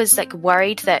maybe he was, like,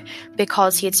 worried that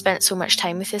because he had spent so much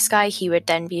time with this guy, he would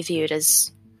then be viewed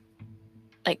as,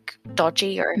 like,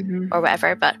 dodgy or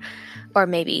whatever. But, or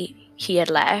maybe he had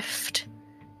left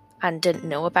and didn't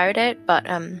know about it. But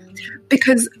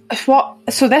because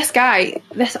so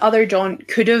this other John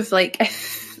could have, like,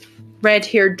 if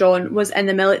red-haired John was in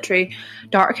the military,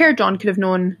 dark-haired John could have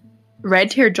known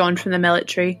red-haired John from the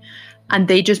military, and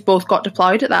they just both got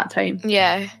deployed at that time.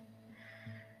 Yeah,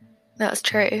 that's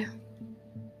true.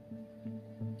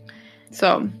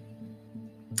 So,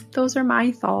 those are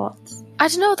my thoughts. I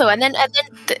don't know though. And then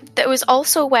there was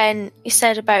also when you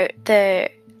said about the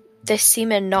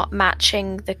semen not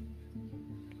matching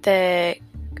the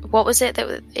what was it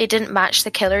that it didn't match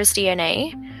the killer's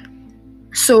DNA.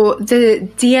 So the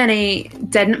DNA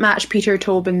didn't match Peter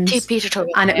Tobin's.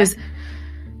 And it was.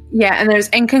 Yeah, and there's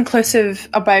inconclusive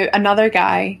about another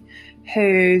guy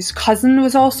whose cousin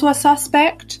was also a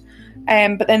suspect,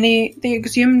 but then they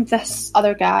exhumed this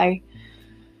other guy,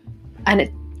 and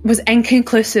it was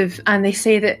inconclusive, and they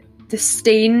say that the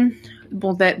stain,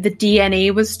 well, the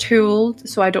DNA was too old,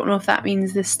 so I don't know if that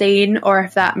means the stain or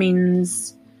if that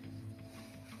means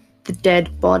the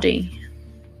dead body.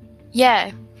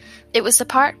 Yeah, it was the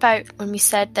part about when we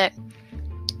said that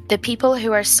the people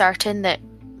who are certain that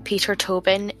Peter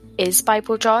Tobin is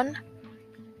Bible John,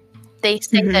 they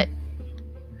think that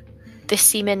the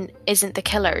semen isn't the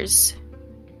killer's.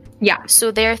 Yeah.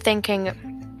 So they're thinking,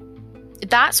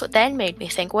 that's what then made me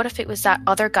think, what if it was that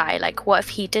other guy? Like, what if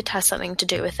he did have something to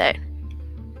do with it?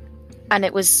 And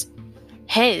it was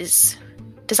his.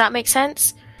 Does that make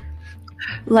sense?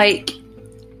 Like,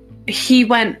 he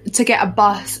went to get a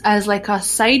bus as, like, a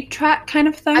sidetrack kind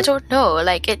of thing? I don't know.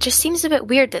 Like, it just seems a bit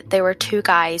weird that there were 2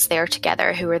 guys there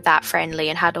together who were that friendly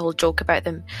and had a whole joke about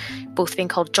them both being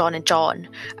called John and John,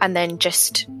 and then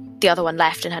just the other one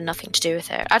left and had nothing to do with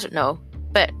it. I don't know.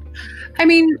 But I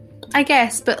mean, I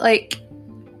guess, but, like,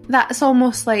 that's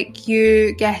almost like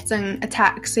you getting a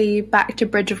taxi back to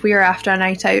Bridge of Weir after a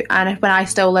night out, and when I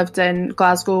still lived in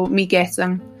Glasgow, me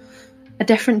getting a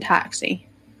different taxi.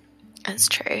 That's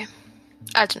true.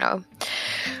 I don't know.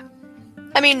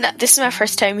 I mean, this is my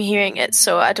first time hearing it,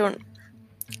 so I don't...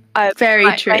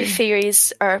 Very true. My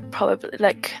theories are probably,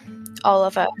 like, all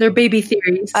of they're baby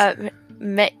theories.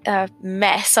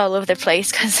 Mess all over the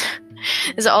place, because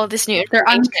there's all this new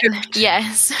information. They're uncooked.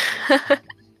 Yes.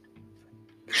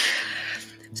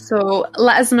 So,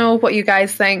 let us know what you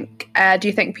guys think. Do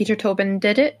you think Peter Tobin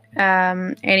did it?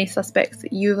 Any suspects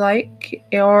that you like?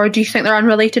 Or do you think they're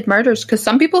unrelated murders? Because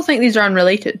some people think these are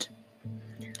unrelated.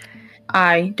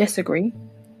 I disagree,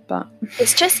 but...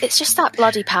 It's just that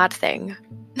bloody pad thing.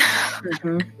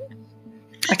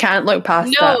 I can't look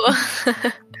past No.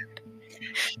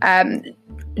 that.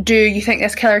 Do you think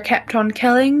this killer kept on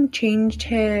killing, changed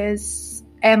his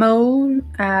MO?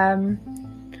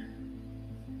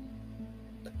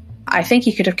 I think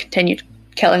he could have continued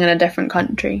killing in a different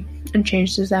country and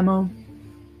changed his MO,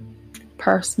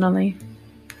 personally.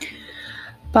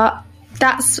 But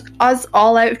that's us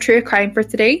all out of True Crime for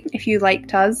today. If you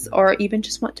liked us or even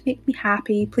just want to make me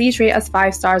happy, please rate us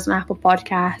 5 stars on Apple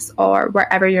Podcasts or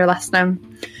wherever you're listening.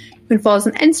 You can follow us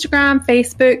on Instagram,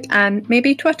 Facebook, and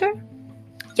maybe Twitter.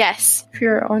 Yes. If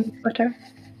you're on Twitter.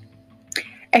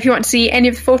 If you want to see any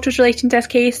of the photos relating to this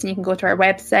case, then you can go to our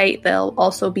website. They'll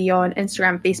also be on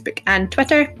Instagram, Facebook, and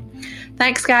Twitter.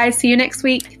 Thanks, guys. See you next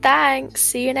week. Thanks.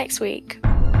 See you next week.